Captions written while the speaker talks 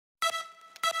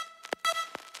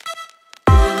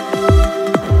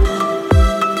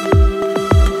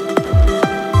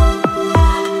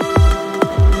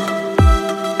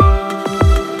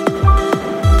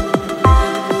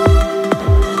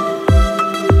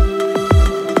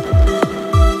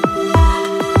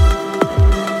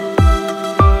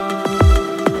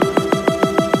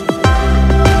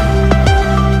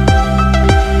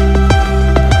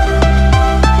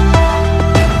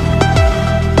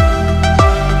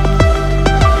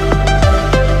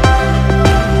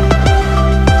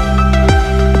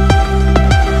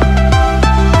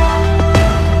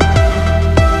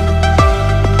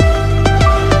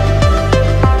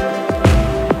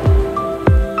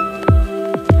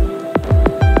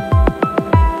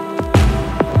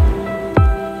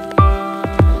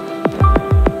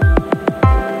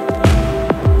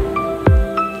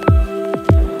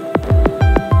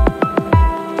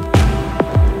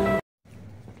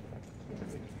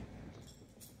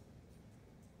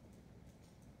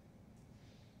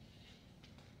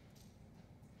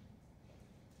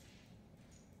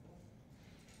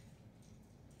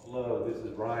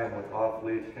Brian with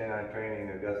Leash K9 Training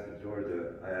in Augusta,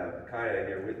 Georgia. I have Kaiah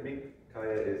here with me.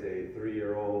 Kaiah is a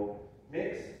 3-year-old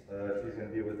mix. She's going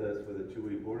to be with us for the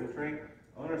 2-week board and train.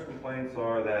 Owner's complaints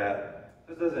are that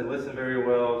she doesn't listen very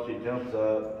well. She jumps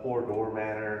up, poor door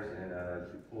manners, and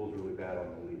she pulls really bad on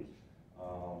the leash.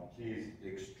 She's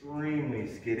extremely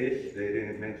skittish. They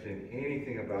didn't mention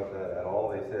anything about that at all.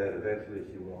 They said eventually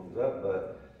she warms up,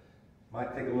 but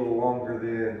might take a little longer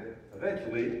than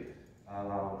eventually.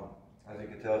 As you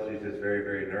can tell, she's just very,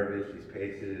 very nervous. She's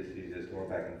paces. She's just going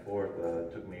back and forth.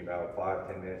 It took me about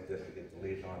 5-10 minutes just to get the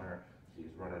leash on her.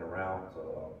 She's running around.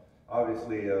 So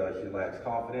obviously she lacks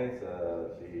confidence.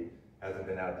 She hasn't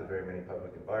been out to very many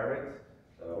public environments.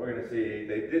 We're going to see,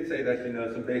 they did say that she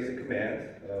knows some basic commands.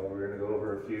 We're going to go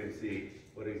over a few and see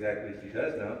what exactly she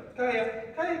does know.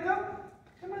 Kaiah, come.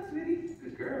 Come on, sweetie.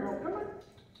 Good girl, come on.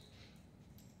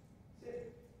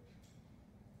 Sit.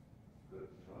 Good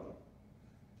job.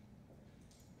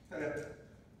 Kaiah.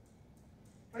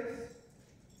 Place.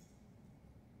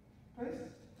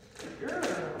 Good girl.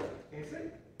 Can you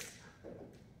sit?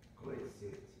 Good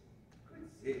sit. Good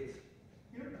sit.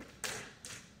 Here.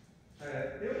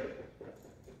 Kaiah, here.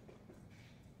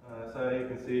 So you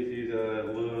can see she's a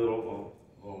little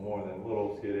more than a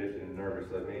little skittish and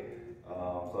nervous like me.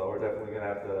 So we're definitely going to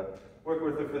have to work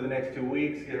with her for the next 2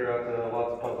 weeks, get her out to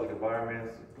lots of public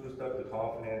environments, boost up the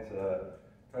confidence,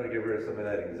 try to get rid of some of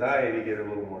that anxiety, get her a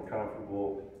little more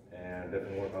comfortable, and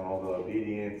definitely work on all the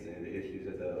obedience and the issues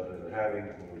that the others are having.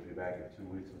 And we'll be back in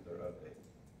 2 weeks with our update.